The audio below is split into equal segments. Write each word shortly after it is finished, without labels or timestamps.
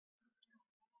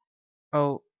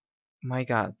Oh my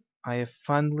god, I have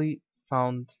finally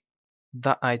found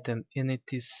the item, and it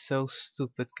is so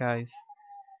stupid, guys,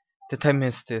 that I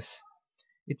missed this.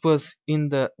 It was in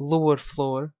the lower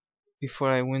floor before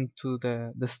I went to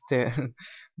the stair,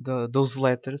 those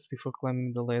ladders, before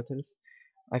climbing the ladders.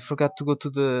 I forgot to go to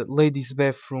the ladies'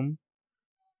 bathroom,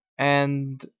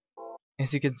 and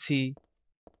as you can see,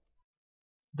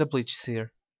 the bleach is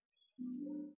here.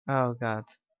 Oh god,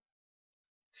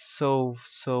 so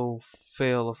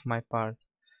fail of my part.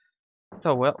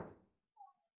 So well,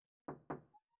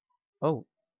 oh,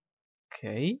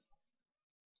 okay,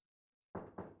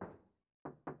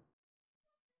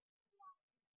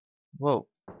 whoa,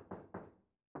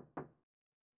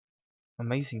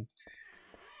 amazing.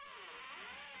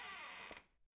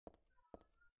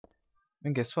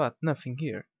 And guess what? Nothing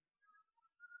here.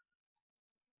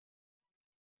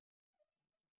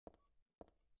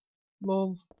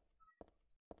 Lol.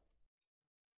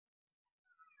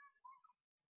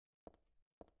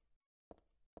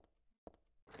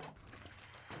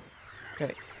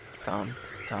 Okay, time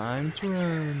to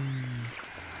run.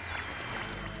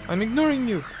 I'm ignoring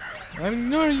you. I'm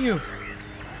ignoring you.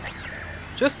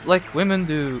 Just like women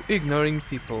do, ignoring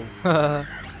people.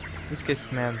 This case,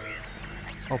 man.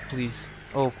 Oh please.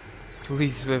 Oh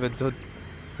please, Weber,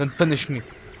 don't punish me.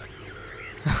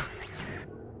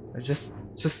 I just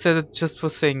said it just for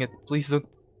saying it. Please don't.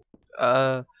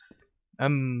 Uh,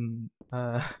 I'm.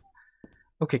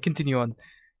 Okay, continue on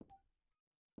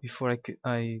before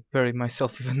I bury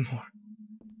myself even more.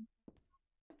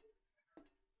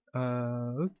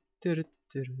 Uh.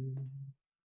 So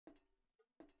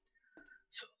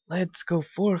let's go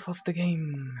forth of the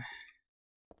game.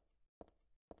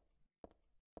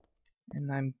 And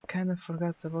I'm kinda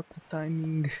forgot about the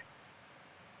timing.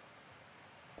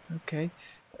 Okay.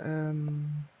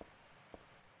 Um.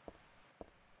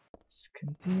 Let's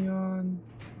continue on.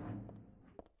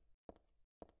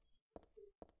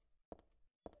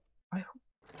 I hope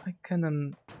I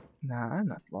can. Nah, I'm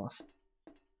not lost.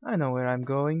 I know where I'm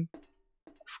going.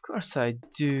 Of course I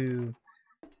do.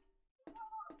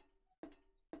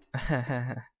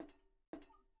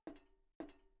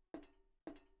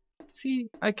 See,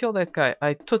 I killed that guy.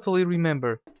 I totally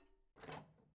remember.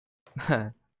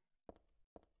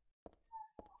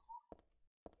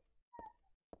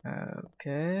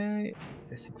 Okay,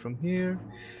 passing from here.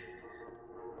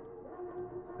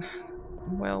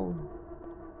 Well,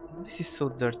 this is so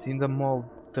dirty. In the mall,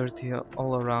 dirty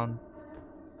all around.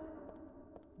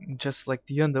 Just like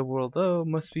the underworld. Oh,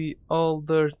 must be all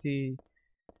dirty.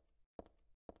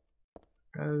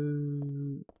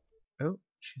 Oh, oh,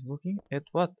 she's looking at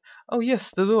what? Oh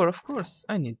yes, the door. Of course,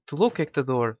 I need to look at the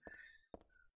door.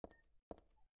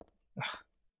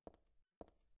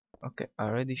 Okay, I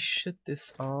already shut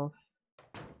this off.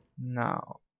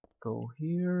 Now, go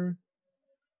here.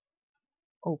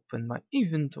 Open my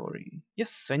inventory.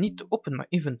 Yes, I need to open my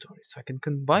inventory so I can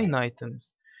combine items.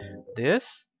 This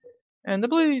and the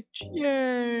bleach.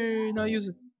 Yay! Now use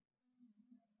it.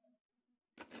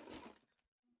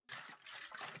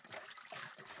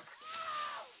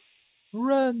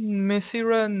 Run, Missy,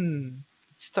 run!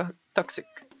 It's toxic.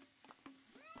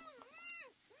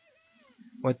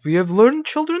 What we have learned,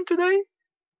 children, today?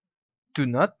 Do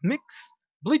not mix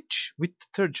bleach with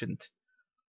detergent,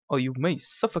 or you may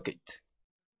suffocate.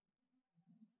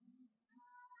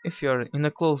 If you are in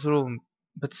a closed room,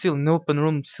 but still in an open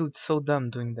room, still it's so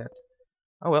dumb doing that.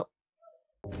 Oh well.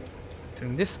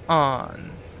 Turn this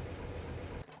on.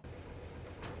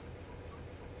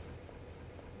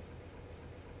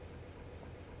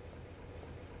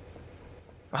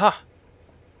 Aha!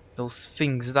 Those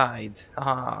things died.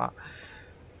 Ah!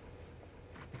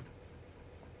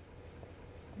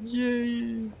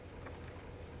 Yay!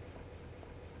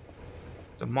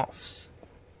 The moths.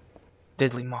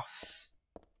 Deadly moths.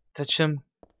 Touch them,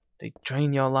 they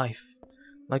drain your life.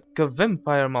 Like a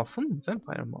vampire moth.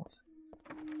 Vampire moth.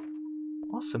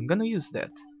 Awesome, gonna use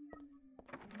that.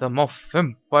 The moth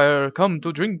vampire come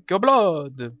to drink your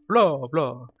blood. Blah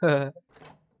blah.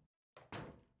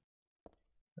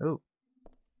 Oh,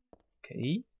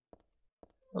 okay.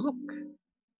 Oh, look,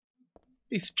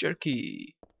 beef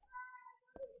jerky.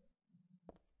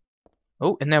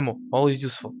 Oh, and ammo, always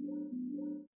useful.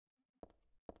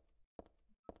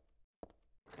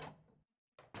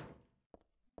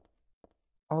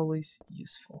 Always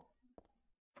useful.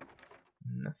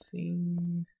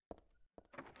 Nothing.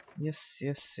 Yes,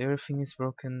 yes, everything is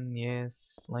broken. Yes,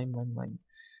 lime.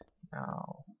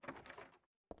 Now,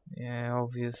 yeah,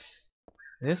 obvious.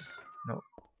 This? No,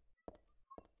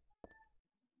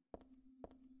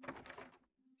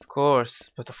 of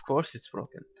course, but of course it's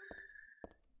broken.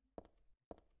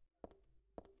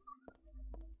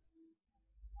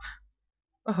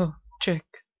 Oh, Jack.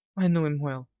 I know him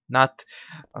well. Not.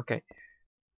 Okay.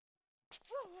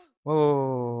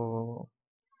 Whoa.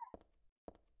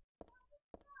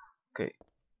 Okay.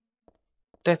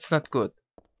 That's not good.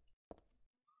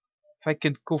 If I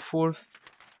can go forth,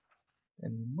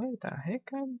 then where the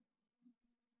heck am?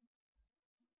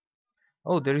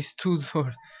 Oh, there is two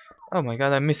doors. Oh my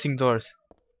god, I'm missing doors.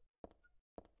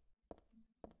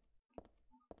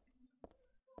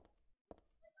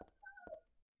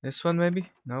 This one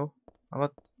maybe? No. How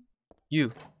about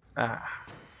you? Ah.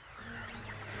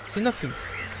 See nothing.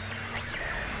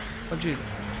 Oh jeez.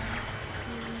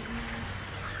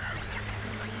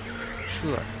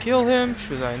 Should I kill him?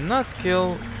 Should I not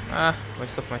kill? Ah,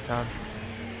 waste of my time.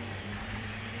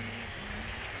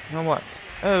 Now what?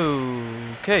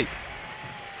 Okay.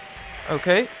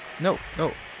 Okay. No,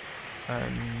 no.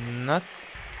 I'm not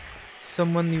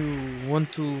someone you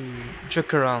want to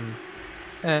jerk around.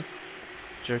 Eh,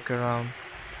 jerk around.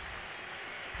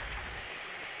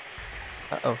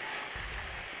 Uh-oh.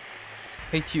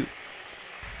 Hate you.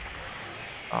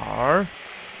 R.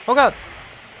 Oh god!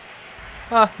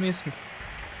 Ah, miss me.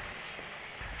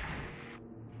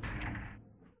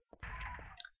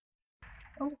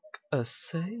 Oh, look, a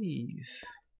save.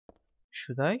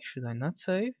 Should I? Should I not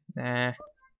save? Nah.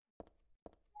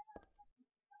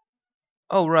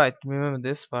 Oh right, remember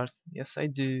this part. Yes, I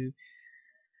do.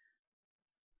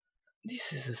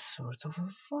 This is a sort of a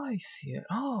vice here.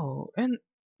 Oh, and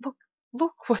look,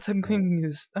 look what I'm going to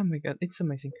use. Oh my god, it's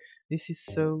amazing. This is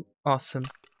so awesome.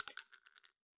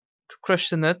 To crush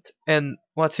the nut, and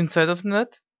what's inside of the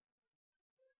nut?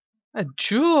 A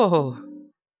jewel!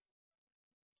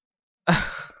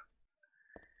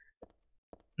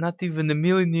 Not even a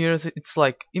million years. It's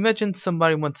like, imagine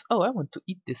somebody wants, oh, I want to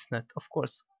eat this nut. Of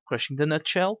course, crushing the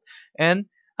nutshell, and,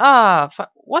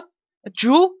 what? A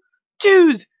jewel?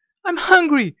 Dude, I'm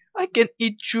hungry. I can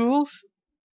eat jewels.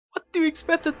 What do you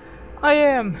expect that I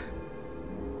am?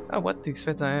 Oh, what do you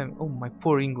expect I am? Oh, my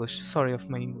poor English. Sorry of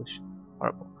my English.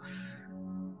 Horrible.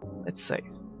 Let's save.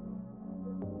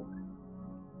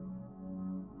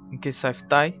 In case I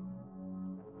die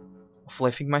of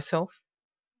laughing myself,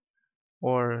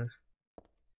 or,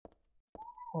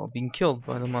 or being killed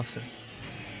by the monsters.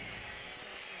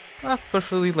 Ah,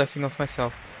 perfectly laughing off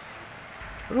myself.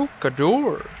 Look, a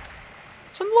door.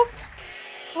 It's unlocked.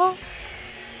 Oh,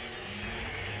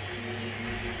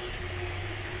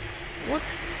 what?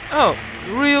 Oh,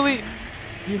 really?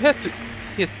 You had to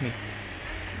hit me.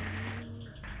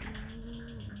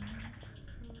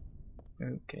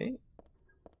 Okay.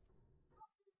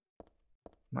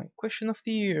 My question of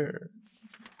the year.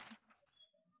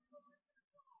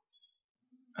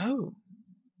 Oh.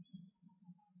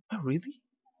 Oh, really?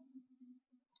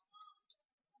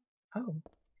 Oh.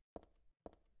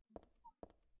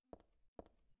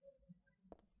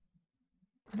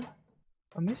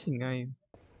 Amazing.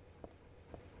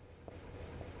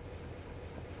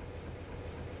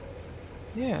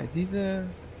 Yeah, I did a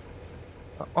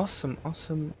awesome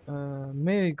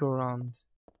merry-go-round,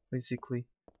 basically.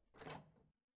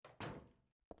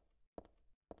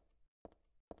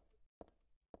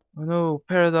 Oh no,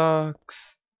 paradox.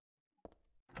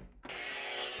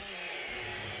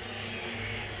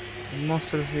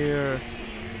 Monsters here.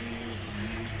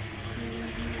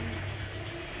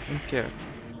 Don't care.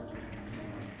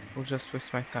 Will just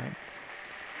waste my time.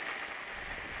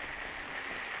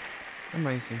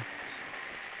 Amazing.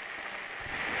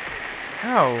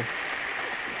 How?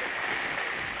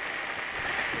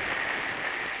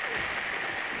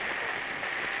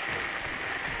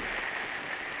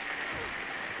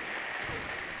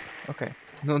 Okay,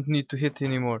 don't need to hit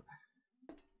anymore.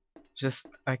 Just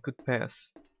I could pass.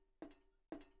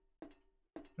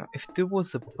 Now, if there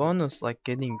was a bonus like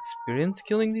getting experience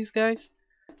killing these guys,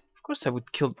 of course I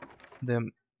would kill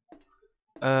them.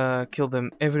 Kill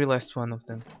them, every last one of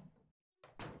them.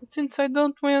 But since I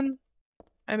don't win,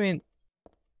 I mean,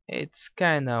 it's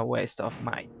kinda a waste of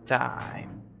my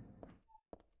time.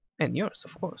 And yours,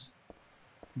 of course.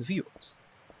 The viewers.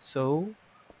 So,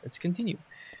 let's continue.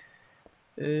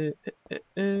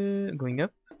 Going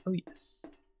up. Oh yes.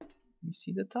 You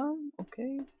see the town?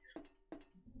 Okay.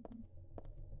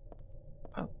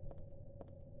 Oh,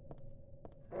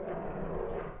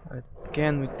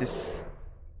 again with this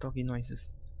doggy noises.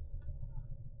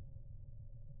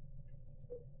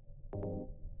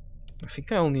 I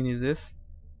think I only need this.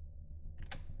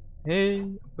 Hey,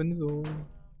 open the door.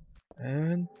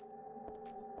 And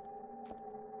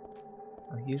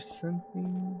I hear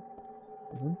something.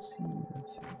 I don't see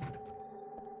nothing.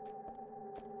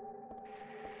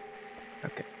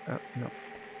 Okay. No.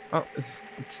 Oh,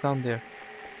 it's down there.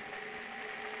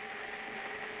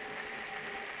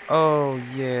 Oh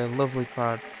yeah, lovely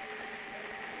part.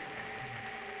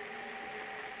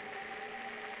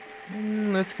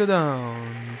 Let's go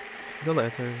down the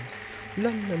letters. La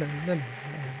la la la la.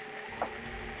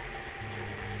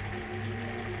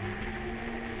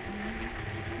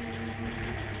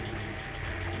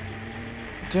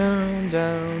 Down,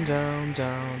 down, down,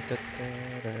 down. Da,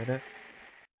 da, da, da.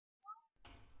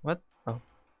 What? Oh.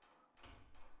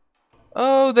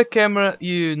 Oh, the camera,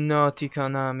 you naughty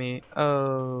Konami.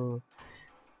 Oh.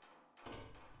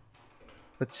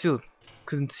 But still,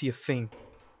 couldn't see a thing.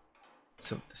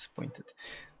 So disappointed.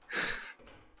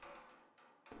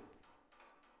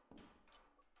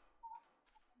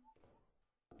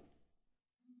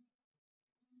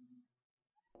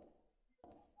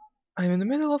 I'm in the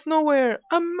middle of nowhere.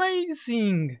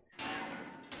 Amazing.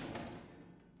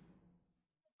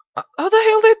 How the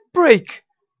hell did it break?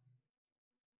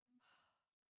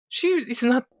 She is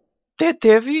not that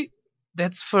heavy.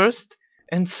 That's first.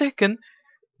 And second,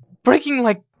 breaking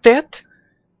like that?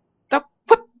 That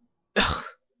what? Ugh,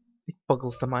 it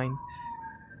boggles the mind.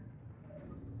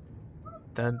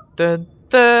 Dun dun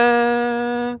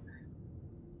dun.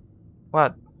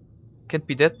 What? Can't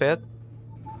be that bad.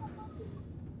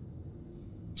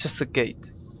 Just a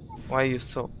gate. Why are you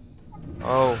so?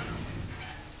 Oh.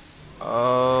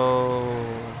 Oh.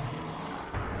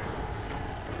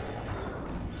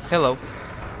 Hello.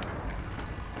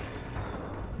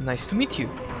 Nice to meet you.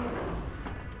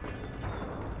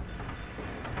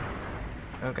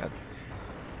 Oh god.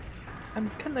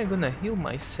 I'm kinda gonna heal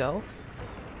myself.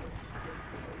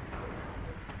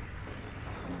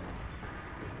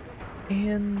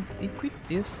 And equip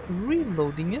this,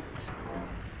 reloading it.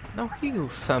 Now heal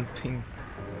something.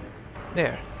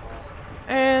 There.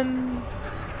 And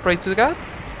pray to the gods.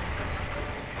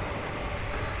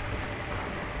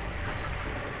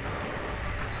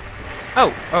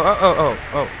 Oh, oh, oh, oh, oh,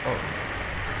 oh, oh.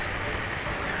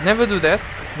 Never do that.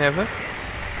 Never.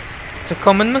 It's a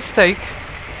common mistake.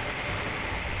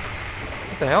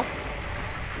 What the hell?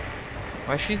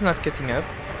 Why she's not getting up?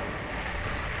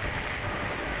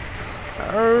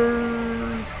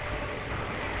 Arrgh.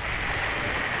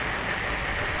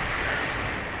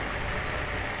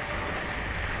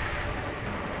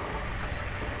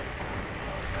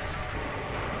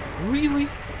 Really?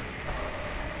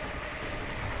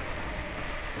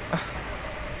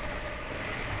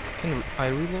 Can I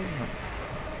reload? No.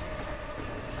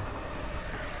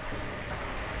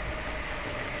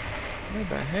 Where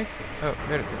the heck? Oh,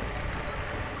 there it goes.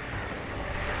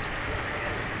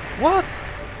 What?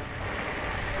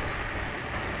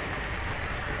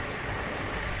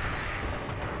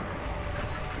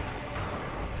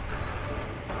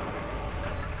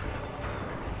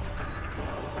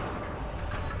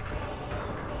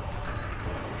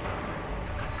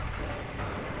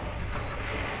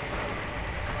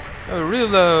 Oh,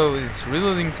 reload! It's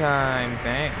reloading time.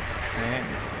 Bang, bang.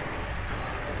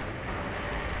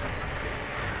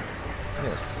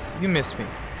 Yes, you missed me.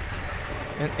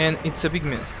 And it's a big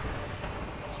miss.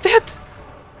 It's dead!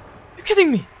 You're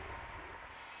kidding me!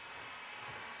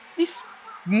 This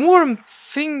worm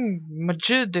thing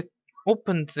Majid that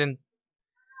opened and...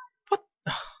 What?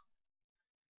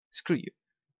 Screw you.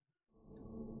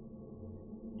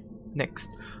 Next.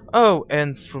 Oh,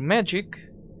 and for magic,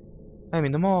 I'm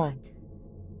in the mall.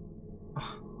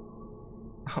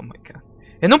 Oh my god.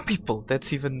 And no people,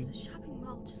 that's even... The shopping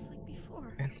mall just like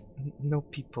before. And no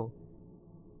people.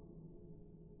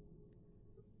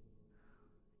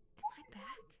 Am I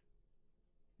back?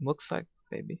 Looks like,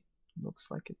 baby. Looks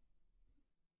like it.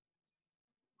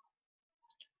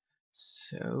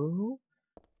 So...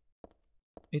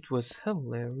 It was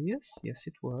hilarious. Yes,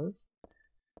 it was.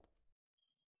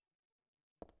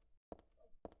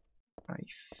 I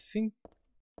think...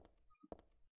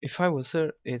 If I was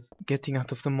her, it's getting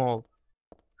out of the mall.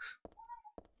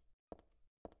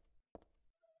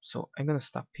 So I'm gonna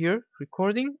stop here,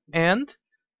 recording, and...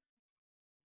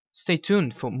 Stay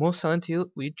tuned for more Silent Hill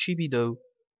with Chibido.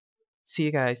 See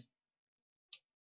you guys.